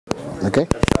Okay.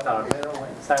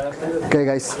 Okay,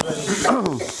 guys.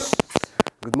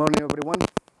 Good morning, everyone.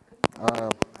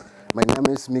 My name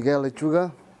is Miguel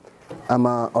Lechuga. I'm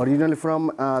originally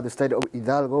from the state of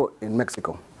Hidalgo in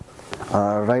Mexico.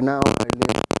 Right now, I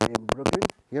live in Brooklyn,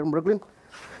 here in Brooklyn,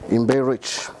 in Bay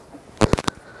Ridge.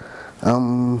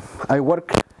 I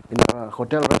work in a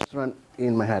hotel restaurant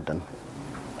in Manhattan.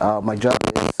 My job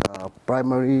is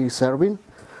primary serving,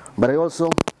 but I also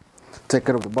take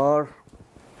care of the bar,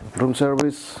 room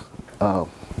service,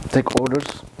 take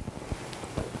orders,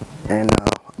 and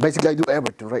basically I do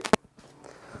everything, right?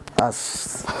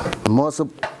 As most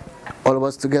of all of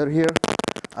us together here,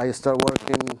 I start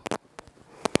working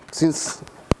since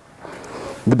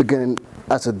the beginning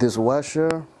as a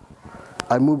dishwasher.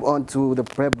 I moved on to the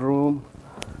prep room.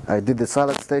 I did the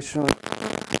salad station.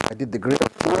 I did the grill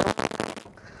tour.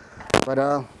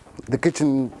 But the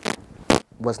kitchen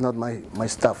was not my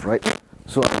stuff, right?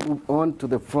 So I moved on to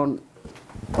the front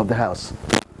of the house.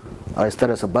 I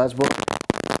started as a busboy.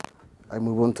 I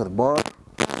moved on to the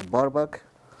bar back.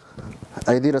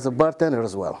 I did as a bartender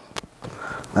as well.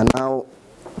 And now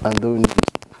I'm doing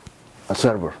a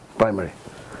server, primary.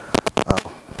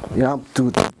 You know,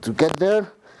 to get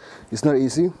there, it's not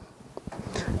easy.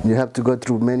 You have to go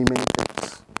through many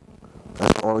things.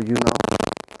 That's all you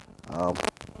know.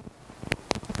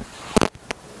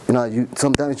 You know,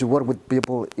 sometimes you work with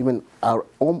people, even our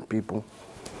own people.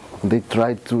 They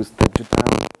try to step you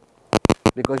down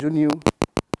because you're new.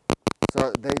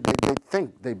 So they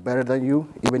think they're better than you,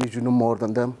 even if you know more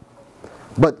than them.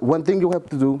 But one thing you have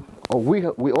to do, or we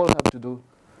all have to do,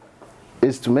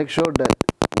 is to make sure that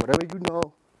whatever you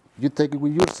know, you take it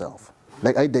with yourself,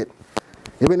 like I did.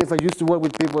 Even if I used to work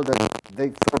with people that they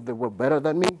thought they were better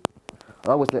than me,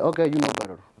 I was like, okay, you know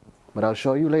better, but I'll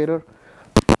show you later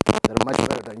that I'm much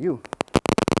better than you.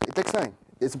 It takes time.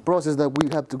 It's a process that we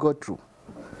have to go through.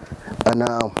 And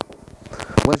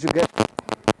once you get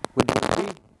with the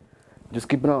routine, just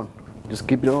keep it on. Just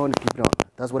keep it on, keep it on.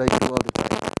 That's what I do all the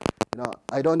time. You know,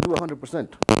 I don't do 100%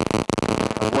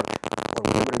 of work or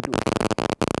whatever I do.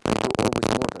 I do always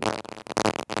more than that.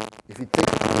 If it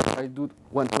takes, I do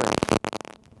 120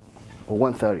 or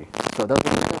 130. So that's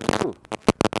what we have to do.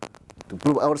 To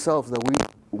prove ourselves that we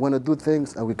want to do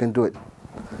things and we can do it.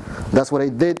 That's what I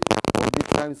did all this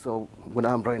time, so what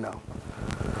I'm right now.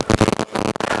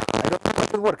 I don't do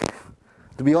much work.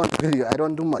 To be honest with you, I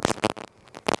don't do much.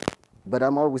 But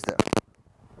I'm always there.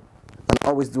 And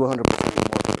always do 100% more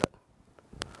than that.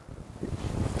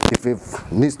 If it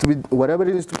needs to be, whatever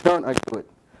it needs to be done, I do it.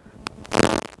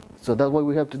 So that's what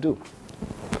we have to do.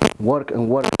 Work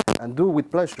and do with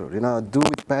pleasure, you know, do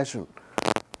with passion.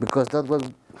 Because that's what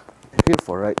we're here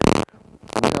for, right?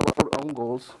 We have our own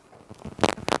goals.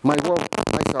 My goal,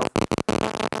 myself,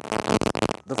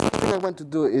 the first thing I want to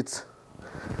do is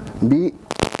be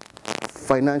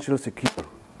financially secure,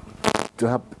 to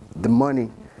have the money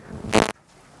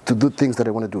to do things that I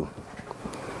want to do.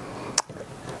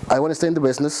 I want to stay in the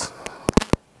business.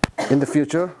 In the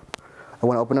future, I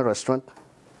want to open a restaurant.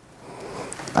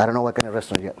 I don't know what kind of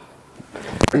restaurant yet.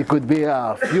 It could be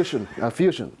a fusion,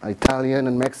 Italian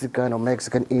and Mexican, or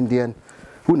Mexican, Indian,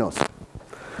 who knows?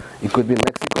 It could be in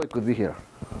Mexico, it could be here.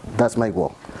 That's my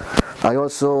goal. I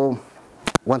also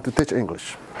want to teach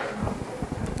English.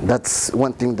 That's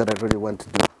one thing that I really want to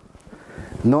do.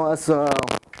 Not as a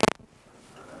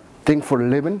thing for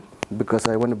living, because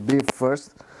I want to be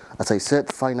first, as I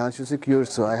said, financially secure,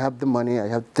 so I have the money, I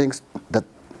have things that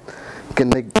can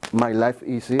make my life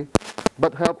easy,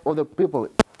 but help other people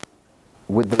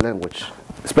with the language,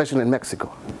 especially in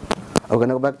Mexico. I'm going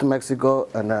to go back to Mexico,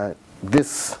 and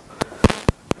this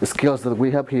skills that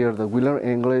we have here, that we learn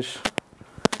English,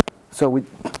 so we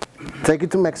take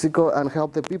it to Mexico and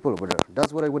help the people over there.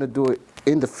 That's what I want to do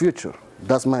in the future.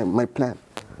 That's my plan.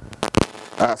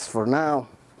 As for now,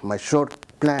 my short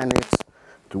plan is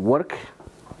to work,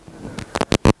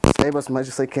 save as much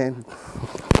as I can,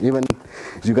 even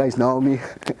you guys know me,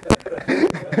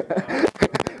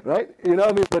 right? You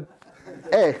know me, but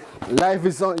hey, life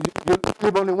is on, you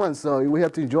live only once, so we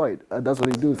have to enjoy it. That's what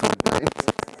I do sometimes.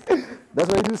 That's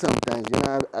what I do sometimes. You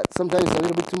know, sometimes a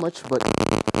little bit too much, but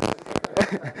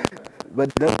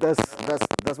but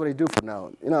that's what I do for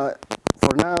now. You know,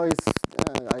 for now it's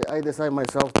I decide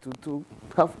myself to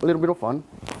have a little bit of fun,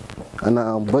 and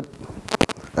but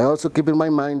I also keep in my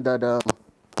mind that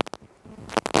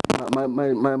my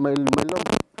long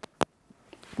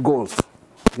goals,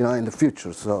 you know, in the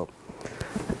future. So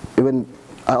even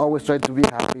I always try to be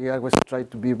happy. I always try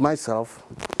to be myself,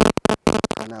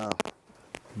 and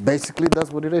basically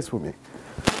that's what it is for me,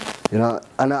 you know.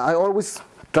 And I always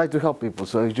try to help people.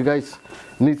 So if you guys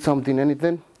need something,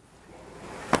 anything,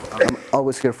 I'm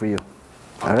always here for you.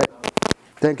 All right?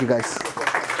 Thank you, guys.